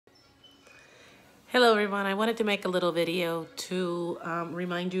Hello everyone, I wanted to make a little video to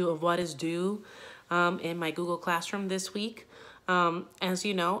remind you of what is due in my Google Classroom this week. As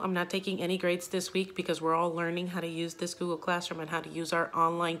you know, I'm not taking any grades this week because we're all learning how to use this Google Classroom and how to use our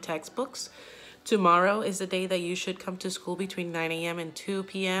online textbooks. Tomorrow is the day that you should come to school between 9 a.m. and 2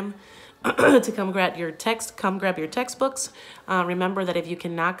 p.m. to come grab your textbooks. Remember that if you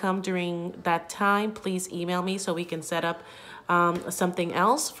cannot come during that time, please email me so we can set up something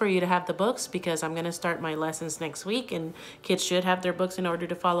else for you to have the books, because I'm going to start my lessons next week and kids should have their books in order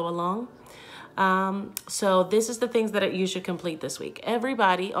to follow along. So this is the things that you should complete this week.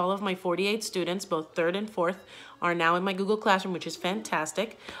 Everybody, all of my 48 students, both third and fourth, are now in my Google Classroom, which is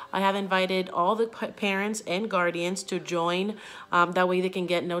fantastic. I have invited all the parents and guardians to join. That way they can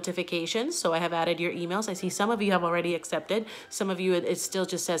get notifications. So I have added your emails. I see some of you have already accepted. Some of you, it still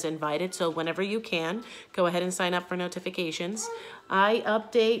just says invited. So whenever you can, go ahead and sign up for notifications. I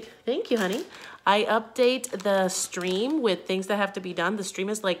update, thank you, honey. I update the stream with things that have to be done. The stream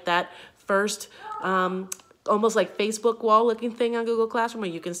is like that first, almost like Facebook wall looking thing on Google Classroom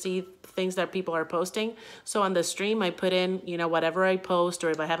where you can see things that people are posting. So on the stream, I put in, whatever I post, or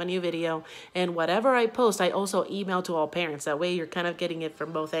if I have a new video, and whatever I post, I also email to all parents. That way you're kind of getting it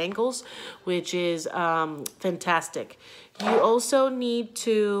from both angles, which is fantastic. You also need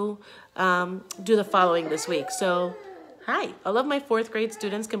to do the following this week. So hi, all of my fourth grade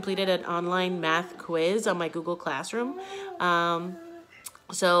students completed an online math quiz on my Google Classroom.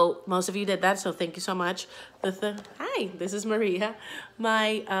 So most of you did that, so thank you so much. Hi, this is Maria.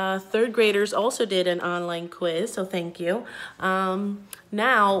 My third graders also did an online quiz, so thank you.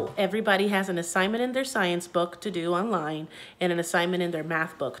 Now everybody has an assignment in their science book to do online and an assignment in their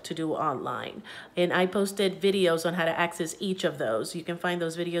math book to do online. And I posted videos on how to access each of those. You can find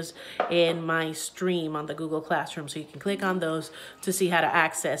those videos in my stream on the Google Classroom, so you can click on those to see how to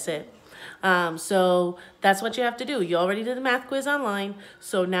access it. So that's what you have to do. You already did the math quiz online,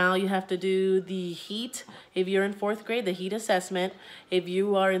 so now you have to do the heat. If you're in fourth grade, the heat assessment. If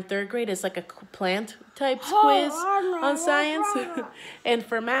you are in third grade, it's like a plant type quiz on science. And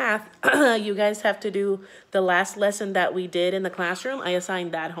for math, you guys have to do the last lesson that we did in the classroom. I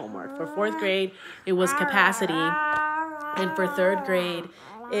assigned that homework. For fourth grade, it was capacity, and for third grade,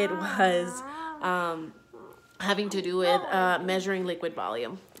 it was having to do with measuring liquid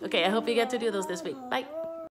volume. Okay, I hope you get to do those this week. Bye.